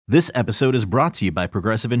This episode is brought to you by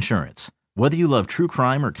Progressive Insurance. Whether you love true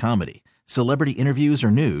crime or comedy, celebrity interviews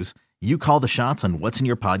or news, you call the shots on what's in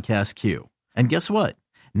your podcast queue. And guess what?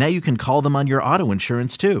 Now you can call them on your auto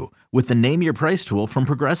insurance too with the Name Your Price tool from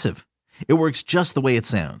Progressive. It works just the way it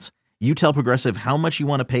sounds. You tell Progressive how much you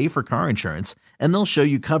want to pay for car insurance, and they'll show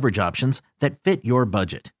you coverage options that fit your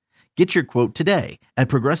budget. Get your quote today at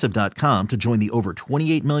Progressive.com to join the over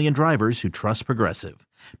 28 million drivers who trust Progressive.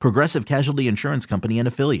 Progressive Casualty Insurance Company and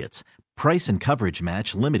Affiliates. Price and coverage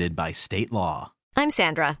match limited by state law. I'm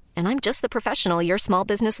Sandra, and I'm just the professional your small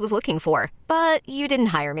business was looking for. But you didn't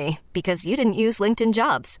hire me because you didn't use LinkedIn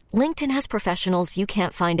Jobs. LinkedIn has professionals you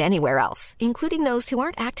can't find anywhere else, including those who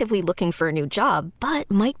aren't actively looking for a new job, but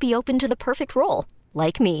might be open to the perfect role,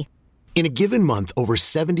 like me. In a given month, over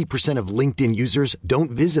 70% of LinkedIn users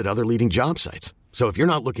don't visit other leading job sites. So if you're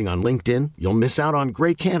not looking on LinkedIn, you'll miss out on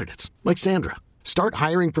great candidates like Sandra. Start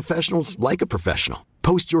hiring professionals like a professional.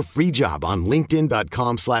 Post your free job on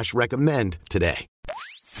linkedin.com/recommend today.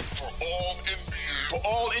 For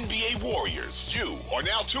all NBA warriors, you are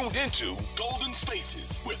now tuned into Golden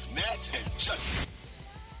Spaces with Matt and Justin.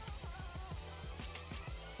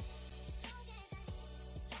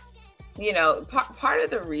 You know, part of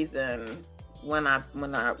the reason when I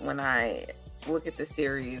look at the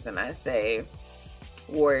series and I say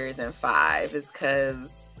Warriors in 5 is because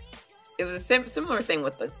it was a similar thing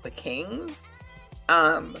with the Kings.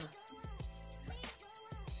 Though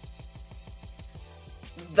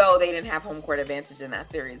they didn't have home court advantage in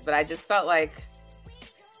that series, but I just felt like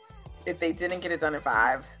if they didn't get it done in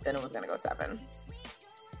 5, then it was going to go 7.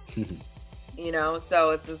 You know,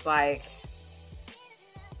 so it's just like,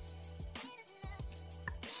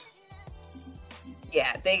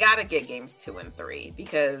 yeah, they got to get games 2 and 3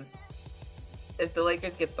 because if the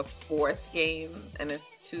Lakers get the 4th game and it's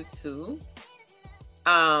 2-2,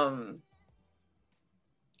 I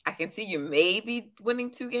can see you maybe winning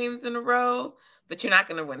 2 games in a row, but you're not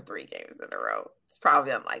going to win 3 games in a row. It's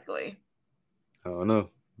probably unlikely. I don't know.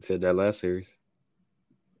 You said that last series.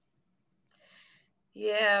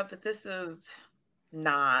 Yeah, but this is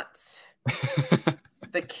not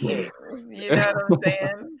the Kings. You know what I'm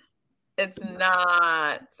saying? It's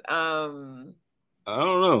not. I don't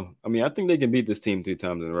know. I mean, I think they can beat this team 3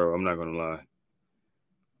 times in a row. I'm not going to lie.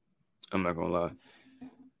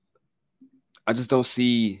 I just don't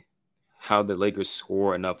see how the Lakers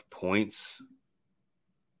score enough points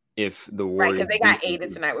if the Warriors... Right, because they got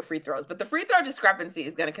aided tonight with free throws. But the free throw discrepancy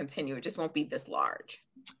is going to continue. It just won't be this large.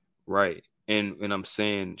 Right. And I'm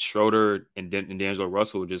saying Schroeder and D'Angelo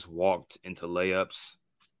Russell just walked into layups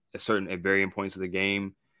at varying points of the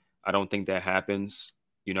game. I don't think that happens.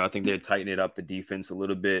 You know, I think they're tightening up the defense a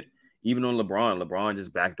little bit. Even on LeBron. LeBron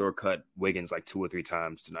just backdoor cut Wiggins like 2 or 3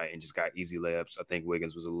 times tonight and just got easy layups. I think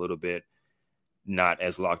Wiggins was a little bit not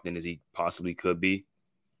as locked in as he possibly could be.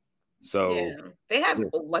 So yeah. They have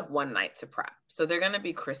like one night to prep. So they're going to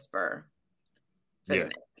be crisper for the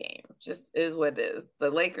next game. Just is what it is.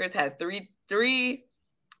 The Lakers had three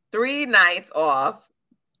nights off.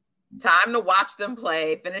 Time to watch them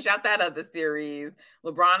play, finish out that other series.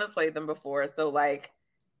 LeBron has played them before. So, like,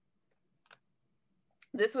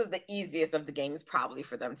 this was the easiest of the games probably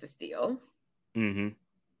for them to steal. Mm-hmm.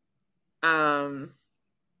 And,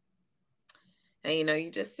 you know, you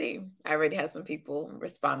just see. I already had some people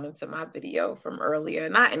responding to my video from earlier.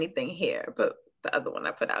 Not anything here, but the other one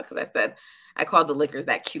I put out. Because I said, I called the Lakers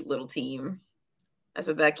that cute little team. I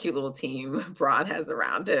said, that cute little team Bron has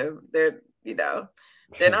around him. They're, you know...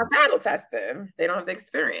 They're not battle tested. They don't have the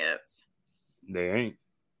experience. They ain't.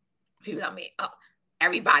 People tell me, oh,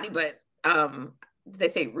 everybody, but they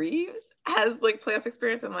say Reeves has like playoff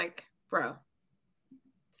experience. I'm like, bro,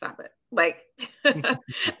 stop it. Like,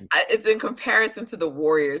 it's in comparison to the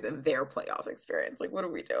Warriors and their playoff experience. Like, what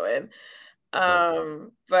are we doing?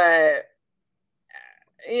 But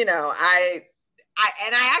you know, I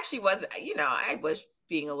actually was, you know, I was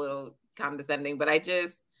being a little condescending, but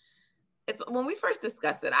it's when we first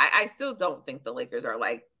discussed it, I still don't think the Lakers are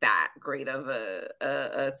like that great of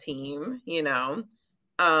a team, you know?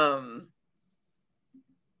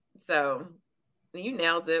 So you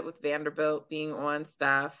nailed it with Vanderbilt being on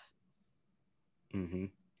stuff. Mm-hmm.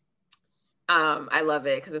 I love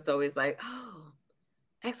it because it's always like, oh,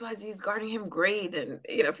 XYZ is guarding him great. And,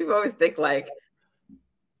 you know, people always think like,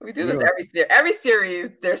 we do this every series.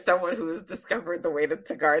 There's someone who's discovered the way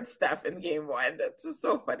to guard Steph in game 1. It's just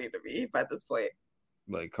so funny to me by this point.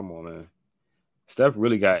 Like, come on, man. Steph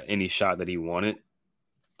really got any shot that he wanted.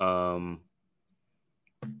 He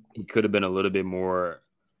could have been a little bit more,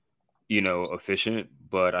 you know, efficient,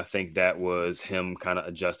 but I think that was him kind of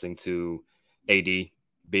adjusting to AD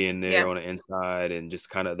being there on the inside and just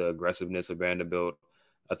kind of the aggressiveness of Vanderbilt.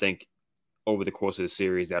 I think over the course of the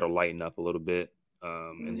series, that'll lighten up a little bit,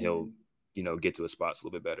 and he'll, get to his spots a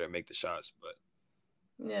little bit better and make the shots.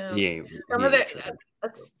 But he ain't.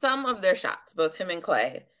 Some of their shots, both him and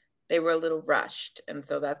Clay, they were a little rushed, and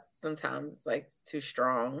so that's sometimes like too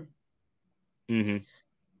strong. Mm-hmm.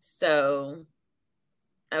 So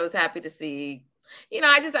I was happy to see.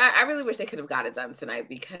 I really wish they could have got it done tonight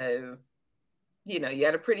because, you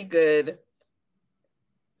had a pretty good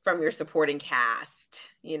from your supporting cast,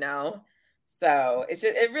 So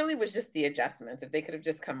it really was just the adjustments. If they could have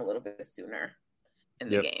just come a little bit sooner in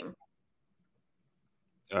the game.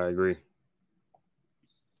 I agree.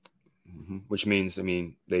 Mm-hmm. Which means,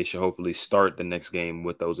 they should hopefully start the next game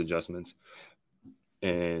with those adjustments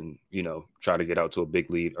and, try to get out to a big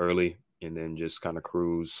lead early and then just kind of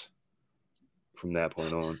cruise from that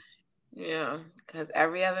point on. Yeah, because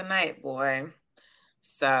every other night, boy.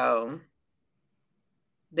 So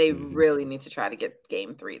they really need to try to get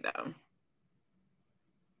game 3, though.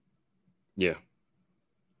 Yeah.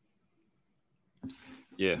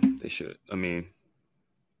 Yeah, they should. I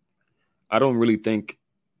don't really think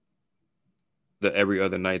the every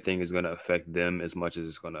other night thing is going to affect them as much as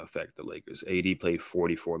it's going to affect the Lakers. AD played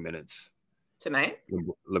 44 minutes. Tonight?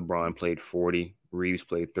 LeBron played 40. Reeves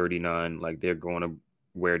played 39. Like, they're going to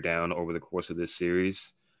wear down over the course of this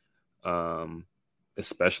series,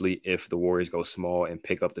 especially if the Warriors go small and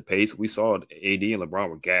pick up the pace. We saw AD and LeBron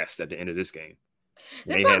were gassed at the end of this game.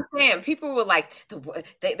 That's what I'm saying. People were like,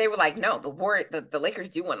 they were like, no, the Lakers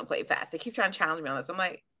do want to play fast. They keep trying to challenge me on this. I'm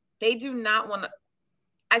like, they do not want to.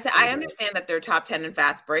 I said, I understand that they're top 10 in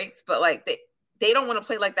fast breaks, but like they don't want to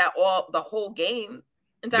play like that the whole game,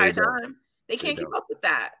 entire time. They can't keep up with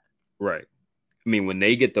that. Right. When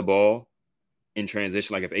they get the ball in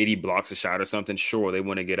transition, like if AD blocks a shot or something, sure, they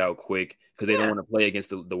want to get out quick because they don't want to play against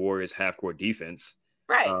the Warriors' half-court defense.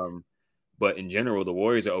 Right. But in general, the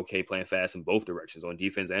Warriors are okay playing fast in both directions, on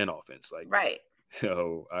defense and offense. Like, right.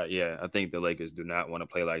 So, I think the Lakers do not want to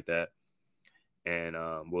play like that. And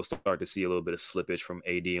we'll start to see a little bit of slippage from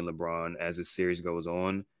AD and LeBron as the series goes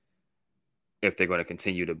on if they're going to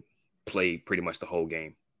continue to play pretty much the whole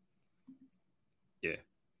game. Yeah.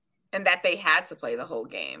 And that they had to play the whole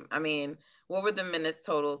game. What were the minutes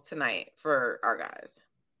total tonight for our guys?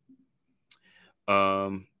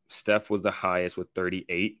 Steph was the highest with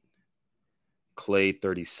 38. Clay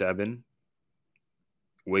 37.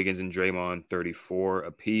 Wiggins and Draymond 34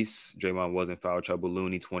 apiece. Draymond was in foul trouble.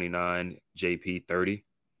 Looney 29. JP 30.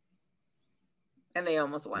 And they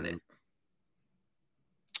almost won it.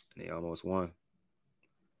 They almost won.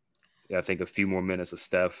 Yeah, I think a few more minutes of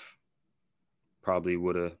Steph probably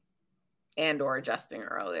would have. And or adjusting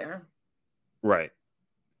earlier. Right.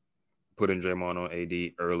 Putting Draymond on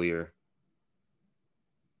AD earlier.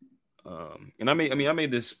 And I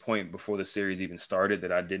made this point before the series even started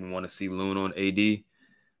that I didn't want to see Loon on AD.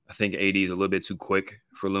 I think AD is a little bit too quick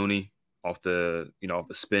for Looney off the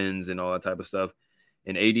spins and all that type of stuff.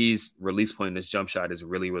 And AD's release point in this jump shot is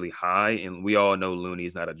really, really high. And we all know Looney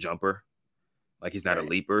is not a jumper. Like, he's not a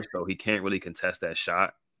leaper, so he can't really contest that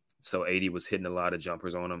shot. So AD was hitting a lot of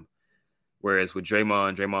jumpers on him. Whereas with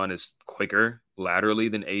Draymond is quicker laterally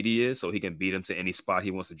than AD is, so he can beat him to any spot he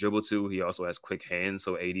wants to dribble to. He also has quick hands,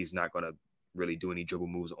 so AD's not going to really do any dribble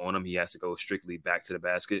moves on him. He has to go strictly back to the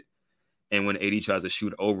basket. And when AD tries to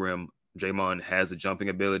shoot over him, Draymond has the jumping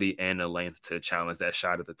ability and the length to challenge that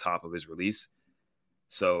shot at the top of his release.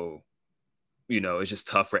 So, it's just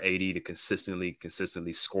tough for AD to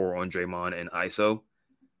consistently score on Draymond and ISO.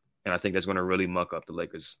 And I think that's going to really muck up the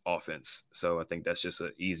Lakers' offense. So I think that's just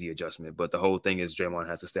an easy adjustment. But the whole thing is Draymond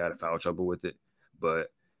has to stay out of foul trouble with it.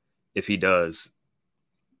 But if he does,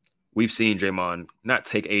 we've seen Draymond not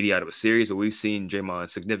take AD out of a series, but we've seen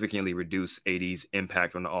Draymond significantly reduce AD's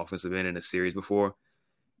impact on the offensive end in a series before.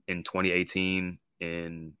 In 2018,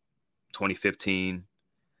 in 2015,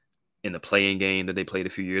 in the play-in game that they played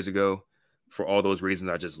a few years ago. For all those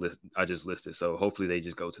reasons I just listed. So hopefully they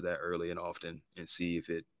just go to that early and often and see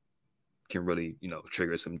if it can really,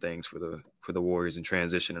 trigger some things for the Warriors in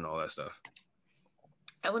transition and all that stuff.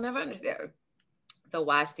 I will never understand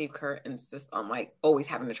why Steve Kerr insists on like always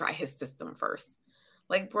having to try his system first.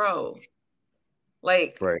 Like, bro,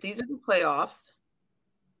 like These are the playoffs.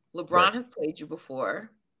 LeBron has played you before.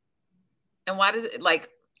 And why does it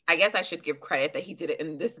I guess I should give credit that he did it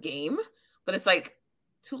in this game, but it's like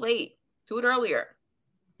too late. Do it earlier.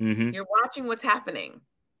 Mm-hmm. You're watching what's happening.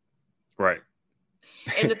 Right.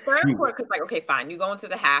 In the third quarter, because okay, fine, you go into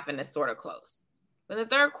the half and it's sort of close. But in the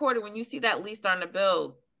third quarter, when you see that lead starting to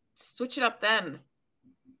build, switch it up then.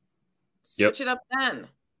 Switch it up then.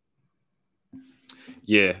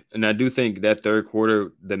 Yeah, and I do think that third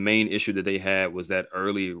quarter, the main issue that they had was that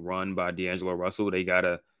early run by D'Angelo Russell. They got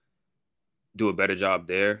to do a better job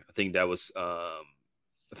there. I think that was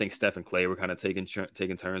I think Steph and Clay were kind of taking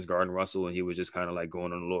turns guarding Russell, and he was just kind of like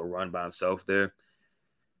going on a little run by himself there.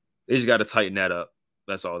 They just got to tighten that up.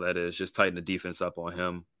 That's all that is. Just tighten the defense up on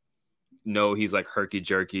him. No, he's like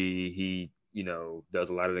herky-jerky. He, does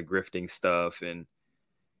a lot of the grifting stuff, and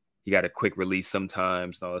he got a quick release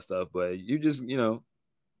sometimes and all that stuff. But you just,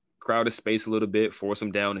 crowd his space a little bit, force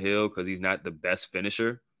him downhill because he's not the best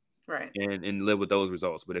finisher. Right. And live with those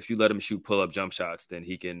results. But if you let him shoot pull-up jump shots, then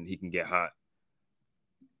he can get hot.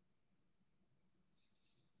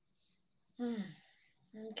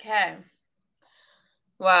 Okay.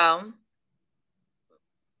 Well,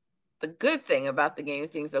 the good thing about the games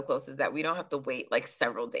being so close is that we don't have to wait like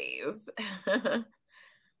several days.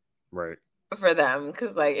 Right. For them,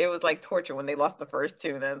 because like it was like torture when they lost the first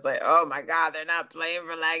two, and then it's like, oh my God, they're not playing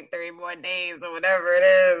for like 3 more days or whatever it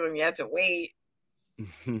is, and you have to wait.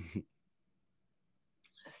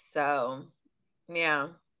 So, yeah.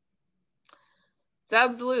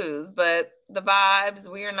 Subs lose, but the vibes,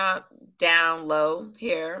 we are not down low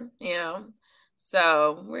here,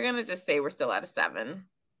 So we're gonna just say we're still at a 7.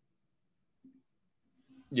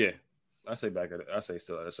 Yeah, I say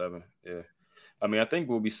still at a 7. Yeah, I mean, I think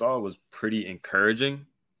what we saw was pretty encouraging.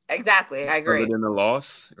 Exactly, I agree. Other than the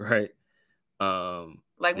loss, right?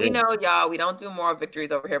 We know, y'all, we don't do moral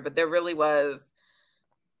victories over here, but there really was,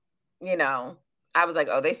 I was like,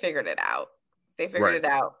 oh, they figured it out. They figured it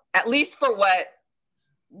out, at least for what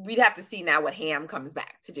we'd have to see now what Ham comes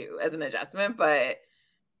back to do as an adjustment, but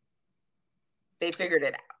they figured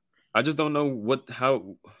it out. I just don't know what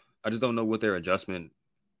their adjustment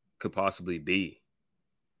could possibly be.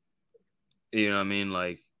 You know what I mean?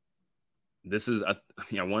 Like, this is, I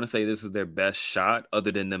want to say this is their best shot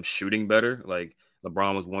other than them shooting better. Like,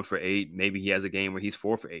 LeBron was 1 for 8. Maybe he has a game where he's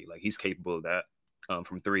 4 for 8. Like, he's capable of that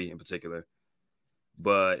from 3 in particular.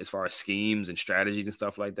 But as far as schemes and strategies and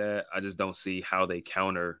stuff like that, I just don't see how they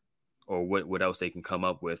counter or what else they can come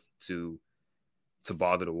up with to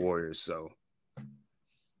bother the Warriors. So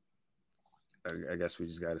I guess we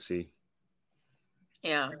just got to see.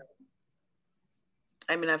 Yeah.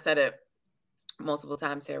 I mean, I've said it multiple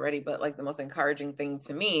times here already, but like the most encouraging thing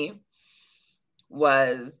to me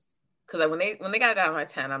was because when they got down by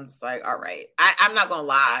 10, I'm just like, all right. I'm not gonna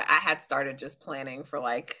lie, I had started just planning for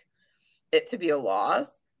like it to be a loss,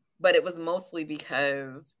 but it was mostly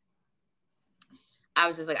because I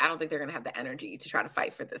was just like, I don't think they're gonna have the energy to try to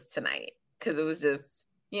fight for this tonight, because it was just,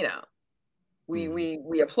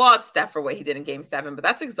 we applaud Steph for what he did in Game 7, but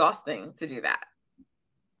that's exhausting to do that.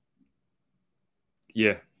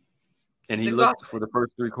 Yeah. And he looked for the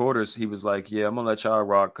first 3 quarters. He was like, yeah, I'm going to let y'all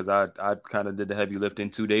rock because I kind of did the heavy lifting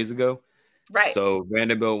 2 days ago. Right. So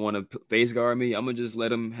Vanderbilt want to face guard me. I'm going to just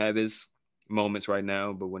let him have his moments right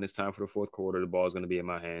now. But when it's time for the fourth quarter, the ball is going to be in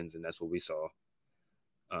my hands. And that's what we saw.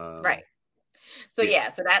 Right. So,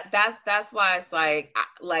 yeah. So that's why it's like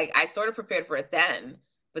I sort of prepared for it then.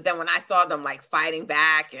 But then when I saw them like fighting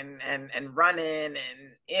back and running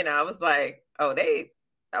and, I was like, oh,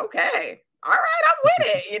 okay. All right, I'm with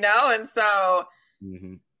it, And so,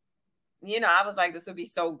 I was like, this would be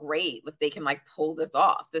so great if they can like pull this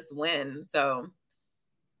off, this win. So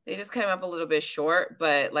they just came up a little bit short,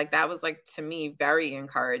 but like, that was like, to me, very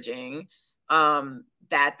encouraging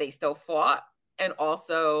that they still fought, and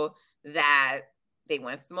also that they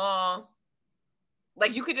went small.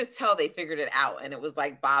 Like, you could just tell they figured it out, and it was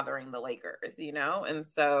like bothering the Lakers, And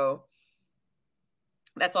so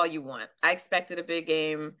that's all you want. I expected a big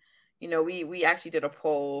game. We actually did a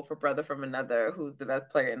poll for Brother from Another, who's the best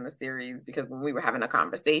player in the series, because when we were having a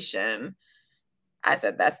conversation, I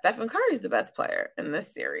said that Stephen Curry is the best player in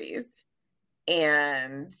this series.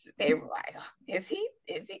 And they were like, is he?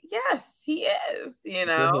 Yes, he is, And,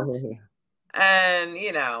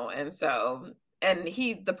 and so, and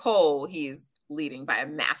the poll, he's leading by a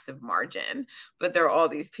massive margin, but there are all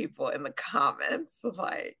these people in the comments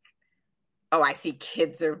like, oh, I see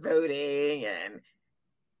kids are voting and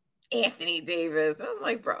Anthony Davis. And I'm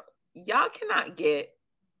like, bro, y'all cannot get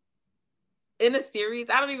in a series.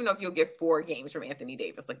 I don't even know if you'll get 4 games from Anthony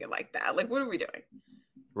Davis looking like that. Like, what are we doing?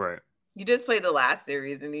 Right. You just played the last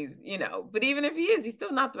series and he's, but even if he is, he's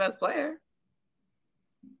still not the best player.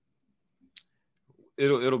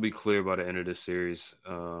 It'll be clear by the end of this series.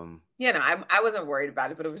 I wasn't worried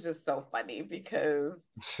about it, but it was just so funny because,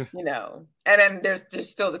 and then there's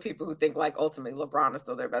still the people who think like ultimately LeBron is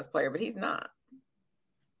still their best player, but he's not.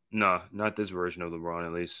 No, not this version of LeBron,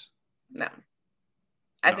 at least. No.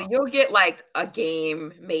 I think you'll get like a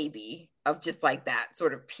game maybe of just like that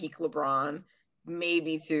sort of peak LeBron,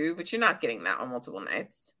 maybe 2, but you're not getting that on multiple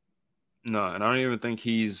nights. No, and I don't even think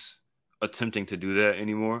he's attempting to do that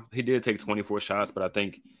anymore. He did take 24 shots, but I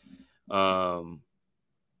think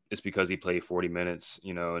it's because he played 40 minutes,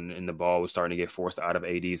 and the ball was starting to get forced out of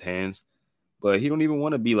AD's hands. But he don't even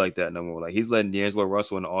want to be like that no more. Like, he's letting D'Angelo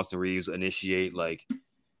Russell and Austin Reeves initiate like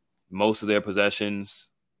most of their possessions.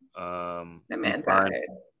 The man tired.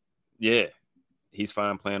 Yeah, he's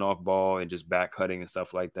fine playing off ball and just back cutting and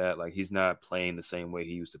stuff like that. Like, he's not playing the same way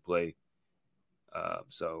he used to play.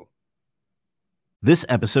 So. This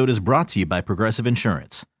episode is brought to you by Progressive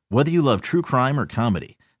Insurance. Whether you love true crime or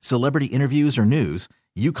comedy, celebrity interviews or news,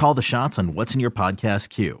 you call the shots on what's in your podcast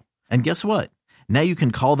queue. And guess what? Now you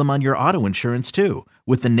can call them on your auto insurance too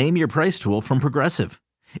with the Name Your Price tool from Progressive.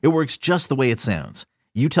 It works just the way it sounds.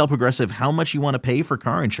 You tell Progressive how much you want to pay for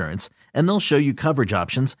car insurance, and they'll show you coverage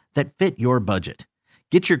options that fit your budget.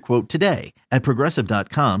 Get your quote today at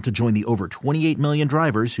Progressive.com to join the over 28 million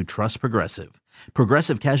drivers who trust Progressive.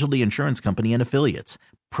 Progressive Casualty Insurance Company and Affiliates.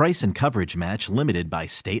 Price and coverage match limited by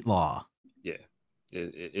state law. Yeah,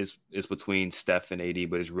 it's between Steph and AD,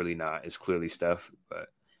 but it's really not. It's clearly Steph, but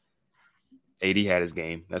AD had his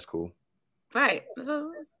game. That's cool. Right.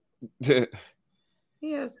 He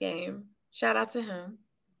had his game. Shout out to him.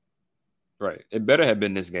 Right. It better have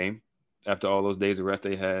been this game after all those days of rest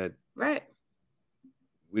they had. Right.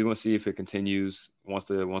 We're going to see if it continues once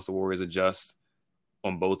the Warriors adjust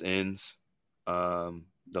on both ends. The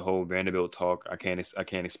whole Vanderbilt talk, I can't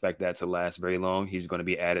expect that to last very long. He's going to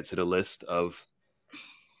be added to the list of,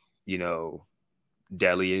 the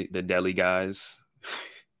Delhi guys.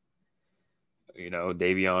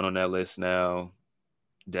 Davion on that list now,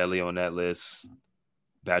 Delhi on that list,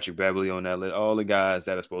 Patrick Beverly on that list, all the guys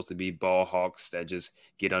that are supposed to be ball hawks that just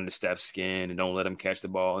get under Steph's skin and don't let him catch the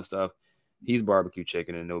ball and stuff. He's barbecue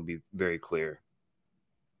chicken, and it'll be very clear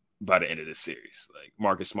by the end of this series. Like,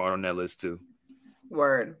 Marcus Smart on that list too.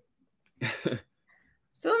 Word.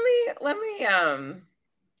 So let me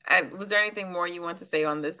was there anything more you want to say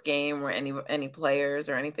on this game, or any players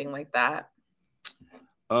or anything like that?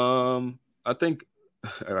 I think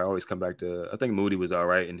I always come back to, I think Moody was all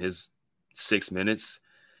right in his 6 minutes.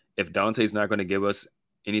 If Dante's not going to give us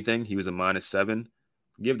anything, he was a -7.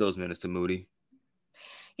 Give those minutes to Moody.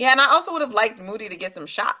 Yeah, and I also would have liked Moody to get some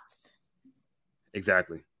shots.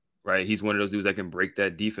 Exactly. Right. He's one of those dudes that can break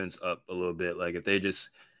that defense up a little bit. Like, if they're just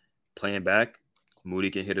playing back, Moody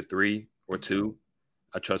can hit a 3 or 2.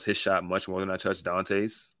 I trust his shot much more than I trust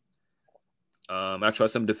Dante's. I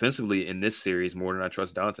trust him defensively in this series more than I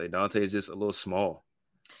trust Dante. Dante is just a little small.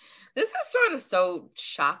 This is sort of so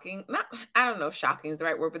shocking. I don't know if shocking is the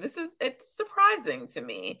right word, but it's surprising to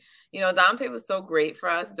me. Dante was so great for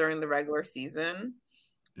us during the regular season.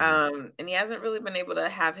 And he hasn't really been able to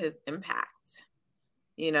have his impact,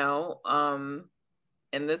 in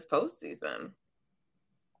this postseason.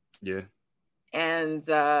 Yeah. And,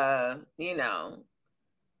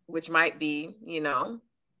 which might be,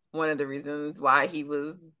 one of the reasons why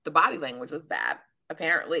the body language was bad.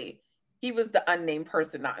 Apparently, he was the unnamed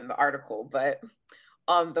person, not in the article, but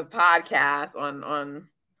on the podcast, on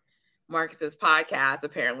Marcus's podcast,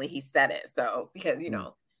 apparently he said it. So, because,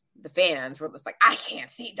 the fans were just like, I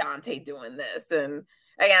can't see Dante doing this. And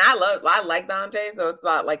again, I like Dante, so it's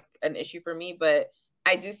not like an issue for me, but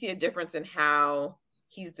I do see a difference in how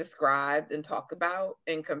he's described and talked about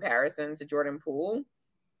in comparison to Jordan Poole.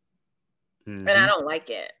 Mm-hmm. And I don't like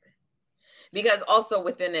it. Because also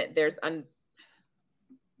within it, there's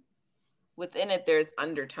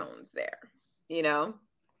undertones there,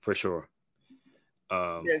 For sure.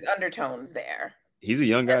 There's undertones there. He's a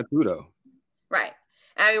young guy too, though. Right.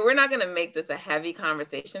 I mean, we're not going to make this a heavy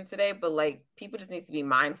conversation today, but like, people just need to be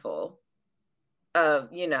mindful of,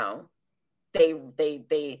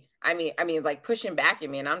 like pushing back at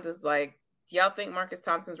me. And I'm just like, do y'all think Marcus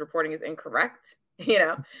Thompson's reporting is incorrect?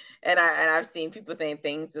 And I've seen people saying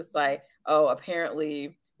things just like, oh,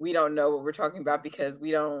 apparently we don't know what we're talking about because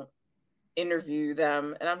we don't interview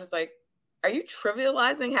them. And I'm just like, are you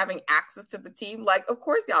trivializing having access to the team? Like, of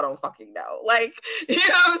course y'all don't fucking know. Like, you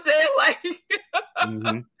know what I'm saying? Like,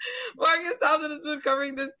 Marcus Thompson has been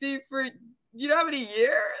covering this team for how many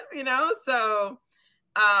years, So,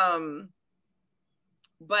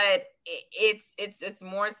 but it's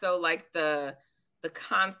more so like the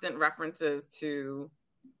constant references to,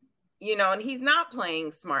 and he's not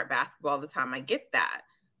playing smart basketball all the time. I get that,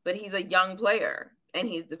 but he's a young player and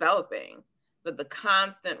he's developing. But the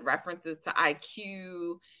constant references to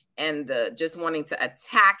IQ and the just wanting to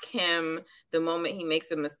attack him the moment he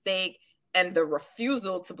makes a mistake, and the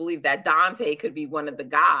refusal to believe that Dante could be one of the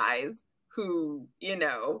guys who,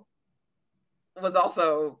 was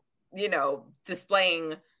also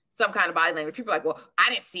displaying some kind of body language. People are like, well, I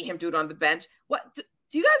didn't see him do it on the bench. What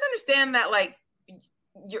do you guys understand that, like,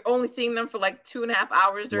 you're only seeing them for like 2.5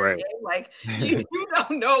 hours during the game? Like, you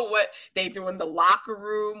don't know what they do in the locker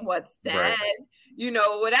room, what's said,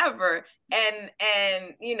 whatever. And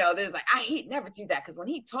there's like, I never do that, because when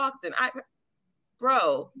he talks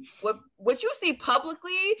bro, what you see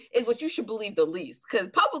publicly is what you should believe the least, because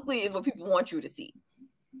publicly is what people want you to see.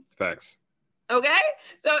 Facts. Okay,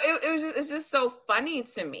 so it's just so funny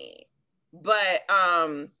to me. But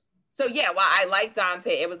so yeah, while I like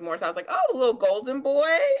Dante, it was more so I was like, oh, the little golden boy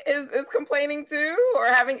is complaining too, or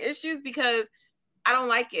having issues, because I don't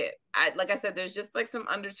like it. Like I said, there's just like some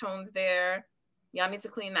undertones there. Y'all need to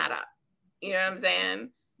clean that up. You know what I'm saying?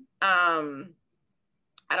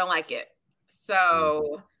 I don't like it.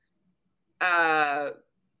 So, but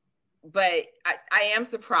I am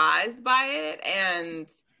surprised by it, and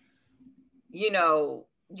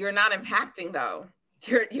you're not impacting though.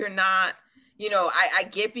 You're not. I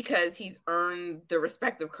get, because he's earned the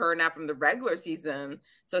respect of Kerr now from the regular season,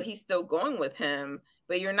 so he's still going with him,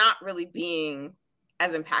 but you're not really being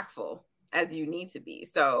as impactful as you need to be.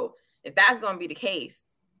 So if that's going to be the case,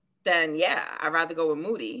 then yeah, I'd rather go with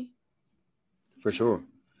Moody. For sure.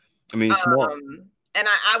 I mean, smart. And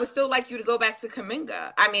I would still like you to go back to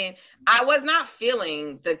Kuminga. I mean, I was not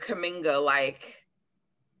feeling the Kuminga, like,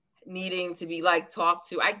 needing to be, like, talked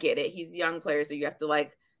to. I get it. He's a young player, so you have to,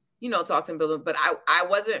 like, talk to him, build him. But I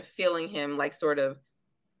wasn't feeling him, like, sort of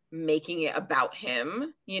making it about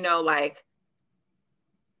him. Like,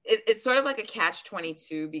 it's sort of like a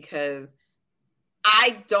catch-22, because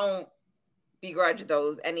I don't begrudge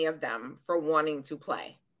any of them for wanting to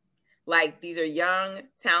play. Like, these are young,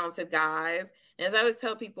 talented guys. And as I always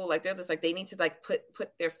tell people, like, they're just like, they need to, like, put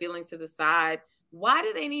their feelings to the side. Why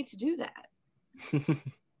do they need to do that?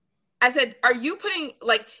 I said, are you putting,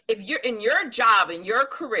 like, if you're in your job, in your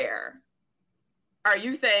career, are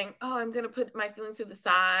you saying, oh, I'm going to put my feelings to the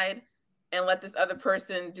side and let this other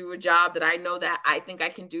person do a job that I know that I think I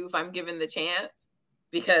can do if I'm given the chance?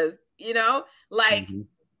 Because, like,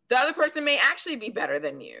 the other person may actually be better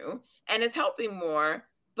than you and is helping more,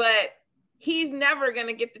 but he's never going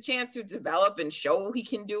to get the chance to develop and show he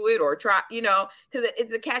can do it, or try, because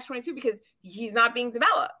it's a catch-22, because he's not being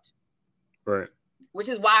developed. Right. Which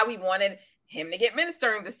is why we wanted him to get minutes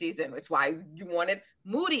during the season. Which is why you wanted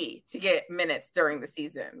Moody to get minutes during the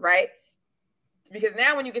season, right? Because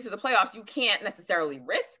now when you get to the playoffs, you can't necessarily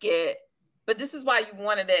risk it, but this is why you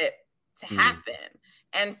wanted it to happen.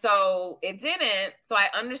 And so it didn't. So I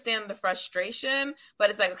understand the frustration, but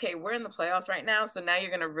it's like, okay, we're in the playoffs right now. So now you're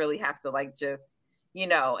going to really have to, like, just,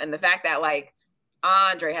 and the fact that, like,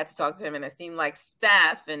 Andre had to talk to him, and it seemed like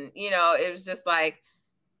Steph, and, it was just like,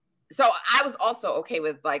 so I was also okay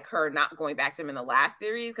with, like, her not going back to him in the last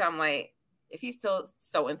series. Cause I'm like, if he's still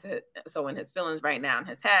so in his feelings right now in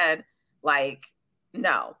his head, like,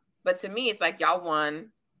 no. But to me, it's like, y'all won,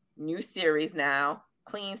 new series now,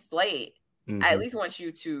 clean slate. I at least want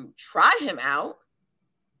you to try him out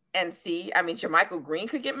and see. I mean, JaMychal Green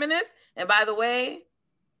could get minutes. And by the way,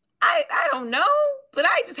 I don't know, but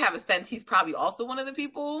I just have a sense he's probably also one of the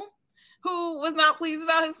people who was not pleased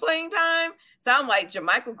about his playing time. So I'm like,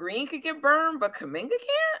 JaMychal Green could get burned, but Kuminga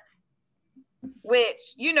can't? Which,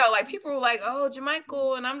 like, people were like, oh,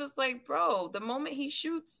 JaMychal. And I'm just like, bro, the moment he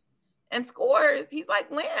shoots and scores, he's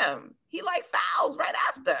like Lamb. He, like, fouls right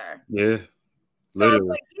after. Yeah. So it's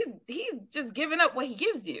like he's just giving up what he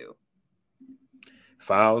gives you.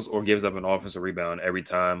 Fouls or gives up an offensive rebound every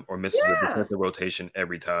time, or misses a defensive rotation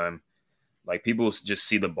every time. Like, people just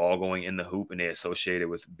see the ball going in the hoop and they associate it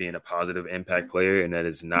with being a positive impact player, and that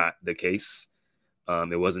is not the case.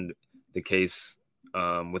 It wasn't the case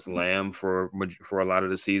with Lamb for a lot of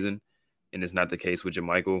the season, and it's not the case with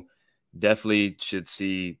JaMychal. Definitely should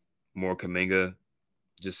see more Kuminga.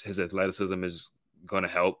 Just his athleticism is going to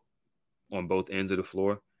help on both ends of the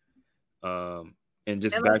floor. And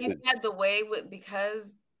like you said, the way because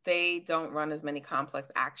they don't run as many complex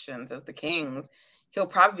actions as the Kings, he'll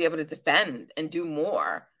probably be able to defend and do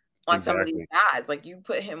more on some of these guys. Like, you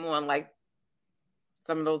put him on, like,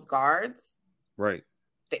 some of those guards, right?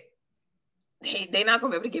 They're not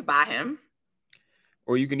gonna be able to get by him.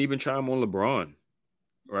 Or you can even try him on LeBron,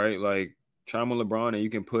 right? Like, try him on LeBron, and you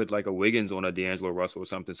can put, like, a Wiggins on a D'Angelo Russell or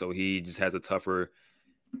something, so he just has a tougher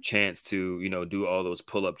chance to, do all those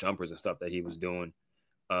pull-up jumpers and stuff that he was doing.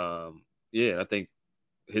 I think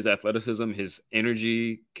his athleticism, his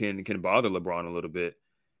energy can bother LeBron a little bit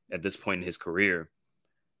at this point in his career.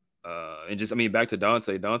 And just, I mean, back to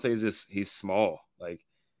Dante. Dante is just, he's small. Like,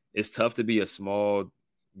 it's tough to be a small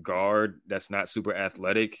guard that's not super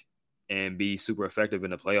athletic and be super effective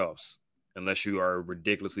in the playoffs unless you are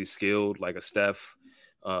ridiculously skilled like a Steph,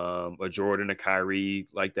 a Jordan, a Kyrie,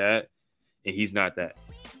 like that. And he's not that.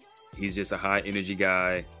 He's just a high energy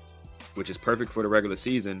guy, which is perfect for the regular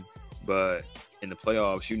season. But in the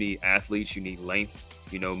playoffs, you need athletes, you need length.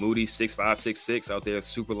 You know, Moody's 6'5", 6'6", out there,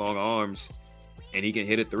 super long arms, and he can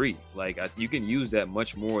hit a three. Like, you can use that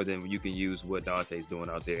much more than you can use what Dante's doing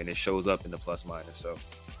out there, and it shows up in the plus minus. So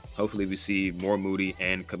hopefully we see more Moody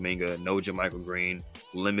and Kuminga, no JaMychal Green,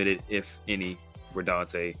 limited, if any, for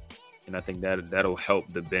Dante. And I think that'll help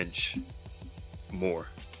the bench more.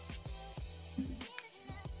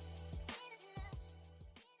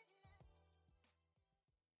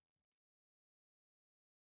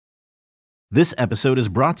 This episode is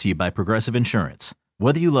brought to you by Progressive Insurance.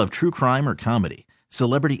 Whether you love true crime or comedy,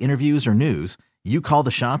 celebrity interviews or news, you call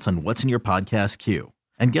the shots on what's in your podcast queue.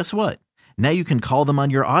 And guess what? Now you can call them on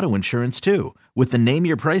your auto insurance too with the Name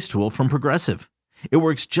Your Price tool from Progressive. It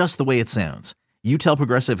works just the way it sounds. You tell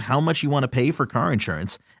Progressive how much you want to pay for car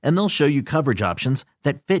insurance, and they'll show you coverage options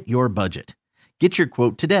that fit your budget. Get your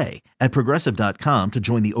quote today at Progressive.com to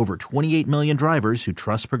join the over 28 million drivers who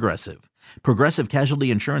trust Progressive. Progressive Casualty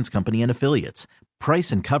Insurance Company and Affiliates.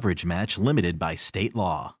 Price and coverage match limited by state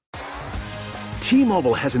law.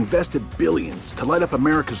 T-Mobile has invested billions to light up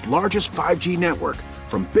America's largest 5G network,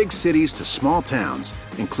 from big cities to small towns,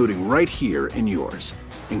 including right here in yours.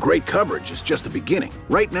 And great coverage is just the beginning.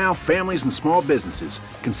 Right now, families and small businesses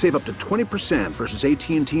can save up to 20% versus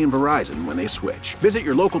AT&T and Verizon when they switch. Visit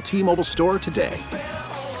your local T-Mobile store today.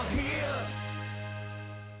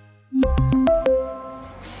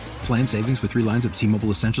 Plan savings with 3 lines of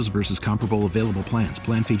T-Mobile Essentials versus comparable available plans.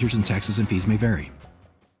 Plan features and taxes and fees may vary.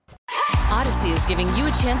 Odyssey is giving you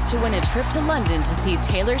a chance to win a trip to London to see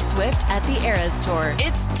Taylor Swift at the Eras Tour.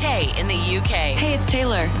 It's Tay in the UK. Hey, it's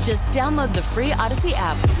Taylor. Just download the free Odyssey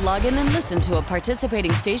app, log in and listen to a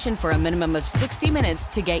participating station for a minimum of 60 minutes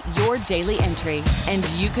to get your daily entry. And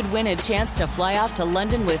you could win a chance to fly off to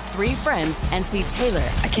London with 3 friends and see Taylor.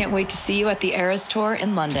 I can't wait to see you at the Eras Tour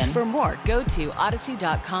in London. For more, go to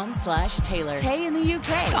odyssey.com/Taylor. Tay in the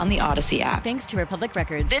UK. On the Odyssey app. Thanks to Republic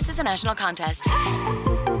Records. This is a national contest.